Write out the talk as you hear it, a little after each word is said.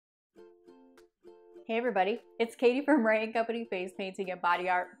Hey everybody, it's Katie from Rain Company Face Painting and Body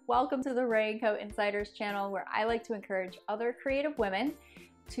Art. Welcome to the Raincoat Insiders channel, where I like to encourage other creative women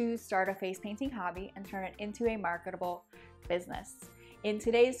to start a face painting hobby and turn it into a marketable business. In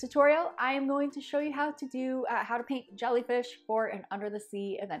today's tutorial, I am going to show you how to paint jellyfish for an under the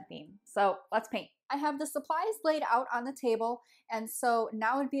sea event theme. So let's paint. I have the supplies laid out on the table, and so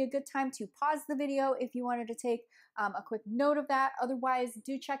now would be a good time to pause the video if you wanted to take a quick note of that. Otherwise,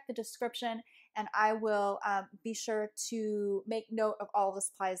 do check the description and I will be sure to make note of all the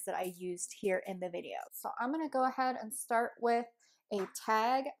supplies that I used here in the video. So I'm gonna go ahead and start with a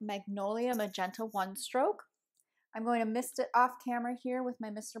tag Magnolia Magenta 1-stroke. I'm going to mist it off camera here with my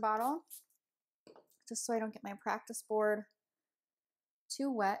mister bottle, just so I don't get my practice board too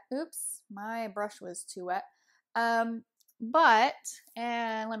wet. Oops, my brush was too wet. And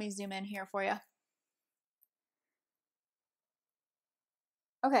let me zoom in here for you.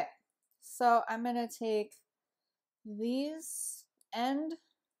 Okay, so I'm gonna take these end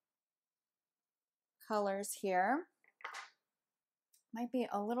colors here. Might be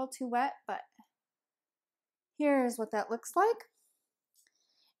a little too wet, but here's what that looks like.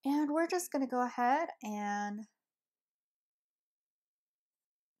 And we're just gonna go ahead and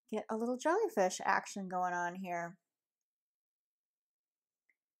get a little jellyfish action going on here.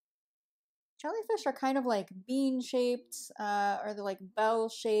 Jellyfish are kind of like bean-shaped, or they're like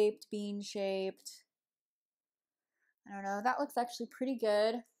bell-shaped, bean-shaped. I don't know, that looks actually pretty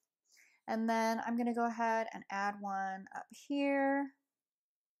good. And then I'm gonna go ahead and add one up here.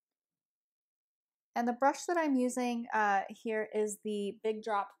 And the brush that I'm using here is the Big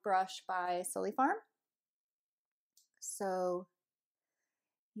Drop brush by Silly Farm. So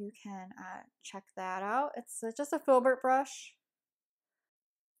you can check that out. It's just a Filbert brush.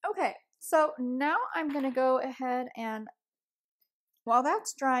 Okay, so now I'm gonna go ahead and, while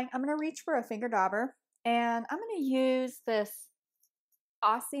that's drying, I'm gonna reach for a finger dauber, and I'm gonna use this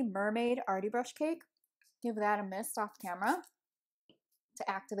Aussie Mermaid Arty brush cake. Give that a mist off camera to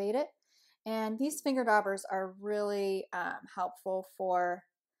activate it. And these finger daubers are really helpful for,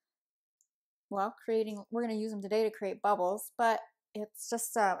 well, creating, we're going to use them today to create bubbles, but it's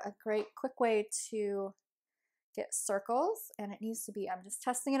just a great quick way to get circles. And it needs to be, I'm just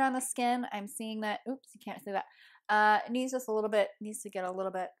testing it on the skin. I'm seeing that, oops, you can't see that. It needs just a little bit, needs to get a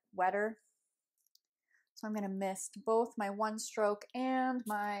little bit wetter. So I'm going to mist both my 1-stroke and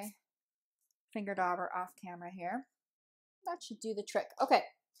my finger dauber off camera here. That should do the trick. Okay.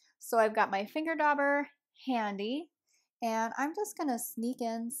 So I've got my finger dauber handy, and I'm just going to sneak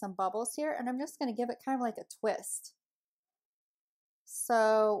in some bubbles here, and I'm just going to give it kind of like a twist.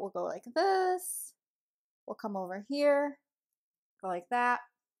 So we'll go like this, we'll come over here, go like that,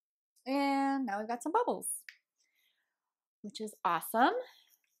 and now we've got some bubbles, which is awesome.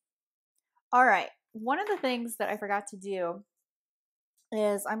 All right, one of the things that I forgot to do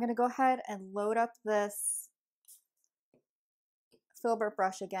is I'm going to go ahead and load up this Filbert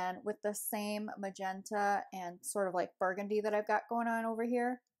brush again with the same magenta and sort of like burgundy that I've got going on over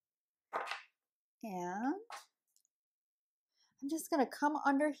here. And I'm just going to come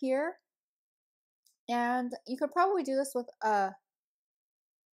under here, and you could probably do this with a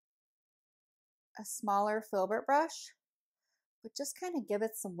smaller Filbert brush, but just kind of give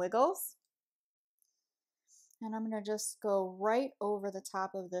it some wiggles. And I'm going to just go right over the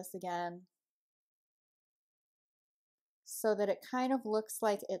top of this again, so that it kind of looks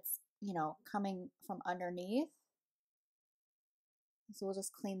like it's, you know, coming from underneath. So we'll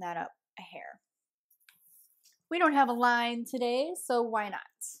just clean that up a hair. We don't have a line today, so why not?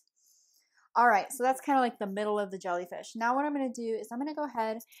 All right, so that's kind of like the middle of the jellyfish. Now what I'm going to do is I'm going to go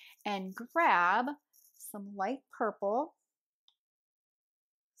ahead and grab some light purple.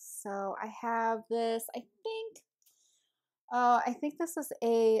 So I have this, I think this is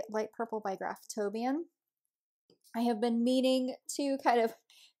a light purple by Graftobian. I have been meaning to kind of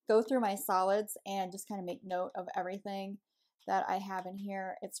go through my solids and just kind of make note of everything that I have in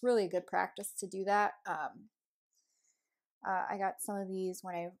here. It's really a good practice to do that. I got some of these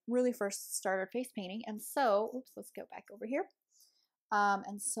when I really first started face painting, and so, oops, let's go back over here.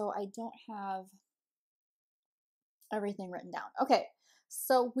 And so I don't have everything written down. Okay,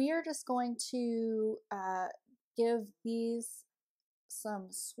 so we are just going to give these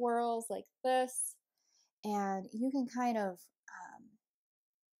some swirls like this. And you can kind of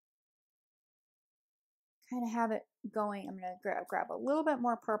have it going. I'm going to grab a little bit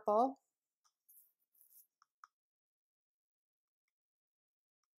more purple.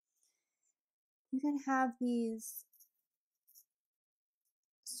 You can have these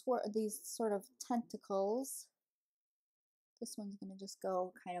sort of tentacles. This one's going to just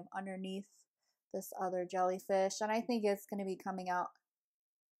go kind of underneath this other jellyfish, and I think it's going to be coming out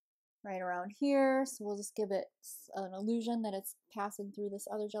right around here. So we'll just give it an illusion that it's passing through this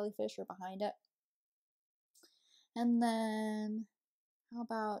other jellyfish or behind it. And then how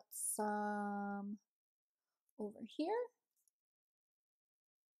about some over here?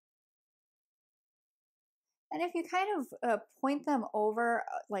 And if you kind of point them over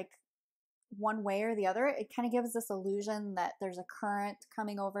like one way or the other, it kind of gives this illusion that there's a current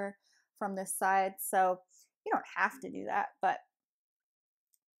coming over from this side. So you don't have to do that, but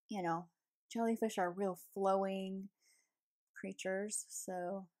you know, jellyfish are real flowing creatures,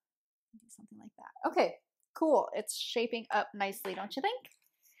 so do something like that. Okay, cool. It's shaping up nicely, don't you think?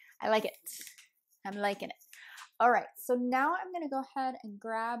 I like it. I'm liking it. All right, so now I'm going to go ahead and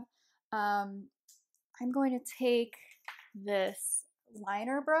grab, I'm going to take this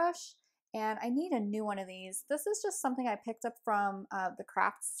liner brush, and I need a new one of these. This is just something I picked up from the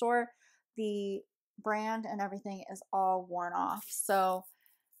craft store. The brand and everything is all worn off, so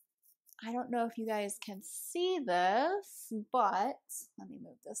I don't know if you guys can see this, but let me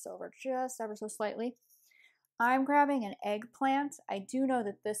move this over just ever so slightly. I'm grabbing an eggplant. I do know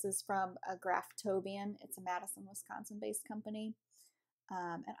that this is from a Graftobian. It's a Madison, Wisconsin-based company.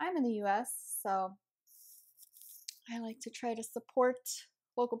 And I'm in the US, so I like to try to support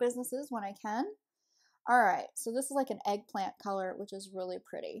local businesses when I can. All right, so this is like an eggplant color, which is really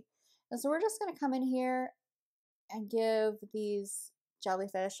pretty. And so we're just gonna come in here and give these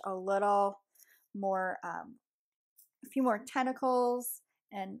jellyfish a little more, a few more tentacles,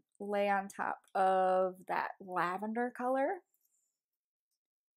 and lay on top of that lavender color.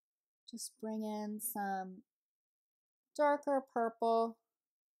 Just bring in some darker purple.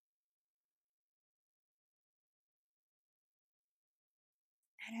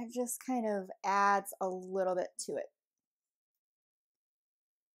 And it just kind of adds a little bit to it.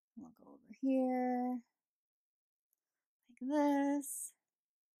 We'll go over here like this.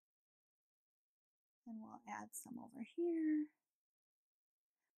 And we'll add some over here.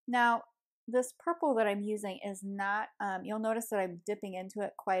 Now, this purple that I'm using is not, you'll notice that I'm dipping into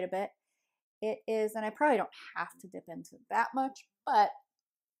it quite a bit. It is, and I probably don't have to dip into that much, but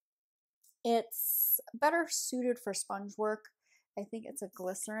it's better suited for sponge work. I think it's a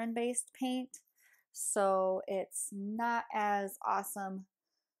glycerin-based paint, so it's not as awesome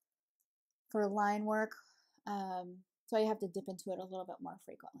for line work. So I have to dip into it a little bit more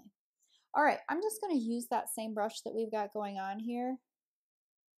frequently. All right, I'm just going to use that same brush that we've got going on here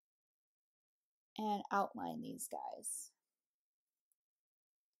and outline these guys.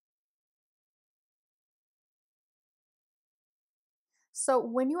 So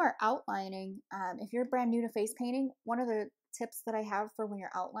when you are outlining, if you're brand new to face painting, one of the tips that I have for when you're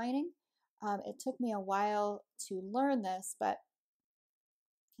outlining, it took me a while to learn this,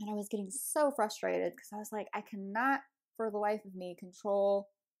 and I was getting so frustrated because I was like, I cannot for the life of me control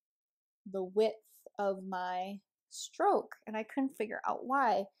the width of my stroke, and I couldn't figure out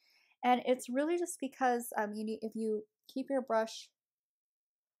why. And it's really just because if you keep your brush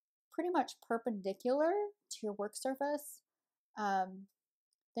pretty much perpendicular to your work surface,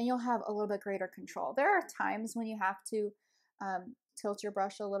 then you'll have a little bit greater control. There are times when you have to tilt your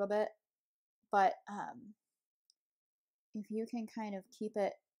brush a little bit, but if you can kind of keep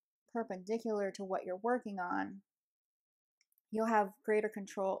it perpendicular to what you're working on, you'll have greater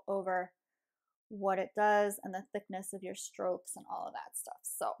control over what it does and the thickness of your strokes and all of that stuff.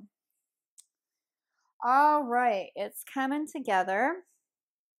 So, all right, it's coming together.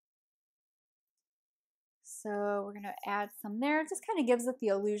 So we're going to add some there. It just kind of gives it the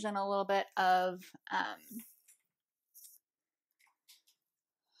illusion a little bit of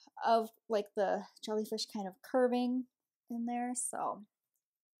like the jellyfish kind of curving in there. So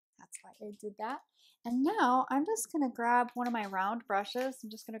that's why I did that. And now I'm just going to grab one of my round brushes.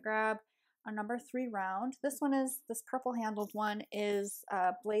 I'm just going to grab a number 3 round. This one is, this purple handled one is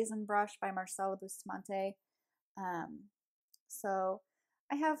a Blazin brush by Marcelo Bustamante. So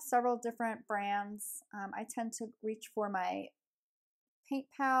I have several different brands. I tend to reach for my Paint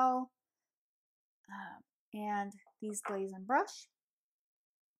Pal and these Blazin brush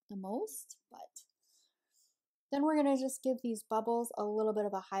the most, but then we're going to just give these bubbles a little bit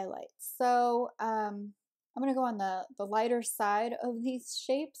of a highlight. So I'm going to go on the lighter side of these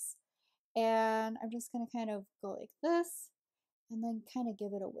shapes, and I'm just going to kind of go like this and then kind of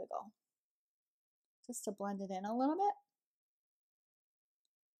give it a wiggle just to blend it in a little bit.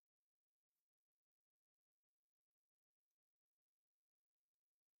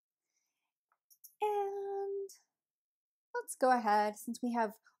 And let's go ahead, since we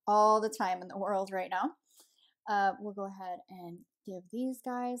have all the time in the world right now, we'll go ahead and give these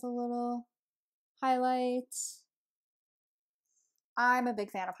guys a little highlight. I'm a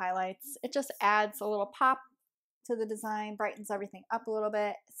big fan of highlights. It just adds a little pop to the design, brightens everything up a little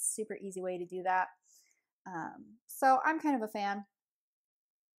bit. Super easy way to do that. So I'm kind of a fan.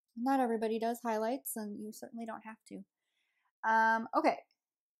 Not everybody does highlights, and you certainly don't have to. Okay.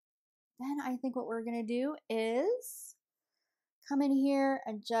 Then I think what we're going to do is come in here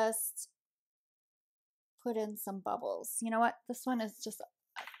and just put in some bubbles. You know what? This one is just a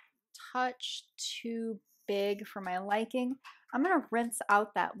touch too big for my liking. I'm going to rinse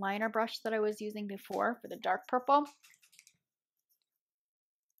out that liner brush that I was using before for the dark purple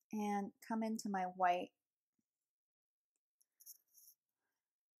and come into my white.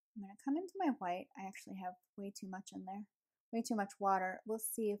 I'm going to come into my white. I actually have way too much in there, way too much water. We'll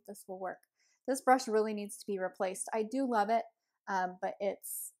see if this will work. This brush really needs to be replaced. I do love it, but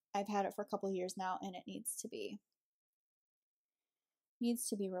I've had it for a couple of years now, and it needs to be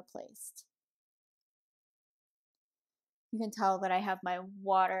replaced. You can tell that I have my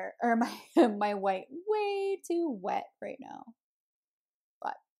water or my white way too wet right now,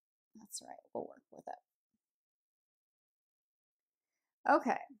 but that's all right. We'll work with it.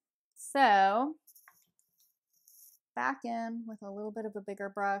 Okay, so back in with a little bit of a bigger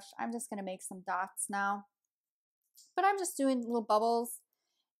brush. I'm just going to make some dots now, but I'm just doing little bubbles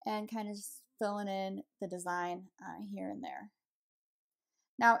and kind of just filling in the design here and there.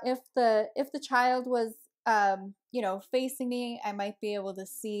 Now, if the child was you know, facing me, I might be able to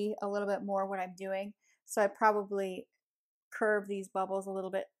see a little bit more what I'm doing. So I probably curve these bubbles a little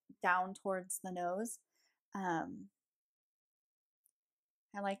bit down towards the nose. I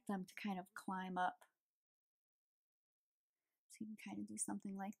like them to kind of climb up. So you can kind of do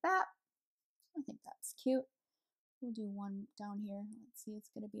something like that. I think that's cute. We'll do one down here. Let's see, it's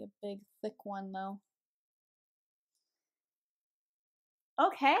going to be a big, thick one though.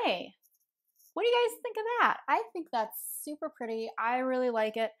 Okay. What do you guys think of that? I think that's super pretty. I really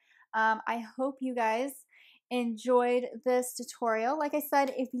like it. I hope you guys enjoyed this tutorial. Like I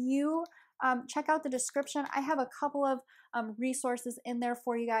said, if you check out the description, I have a couple of resources in there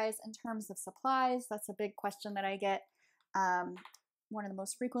for you guys in terms of supplies. That's a big question that I get. One of the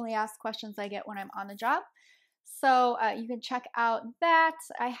most frequently asked questions I get when I'm on the job. So you can check out that.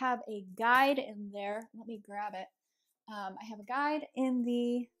 I have a guide in there. Let me grab it. I have a guide in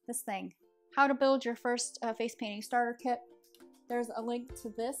this thing. How to build your first face painting starter kit. There's a link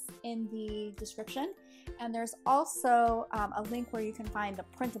to this in the description, and there's also a link where you can find the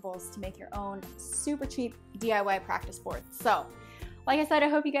printables to make your own super cheap DIY practice boards. So, like I said, I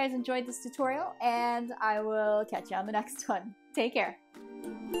hope you guys enjoyed this tutorial, and I will catch you on the next one. Take care.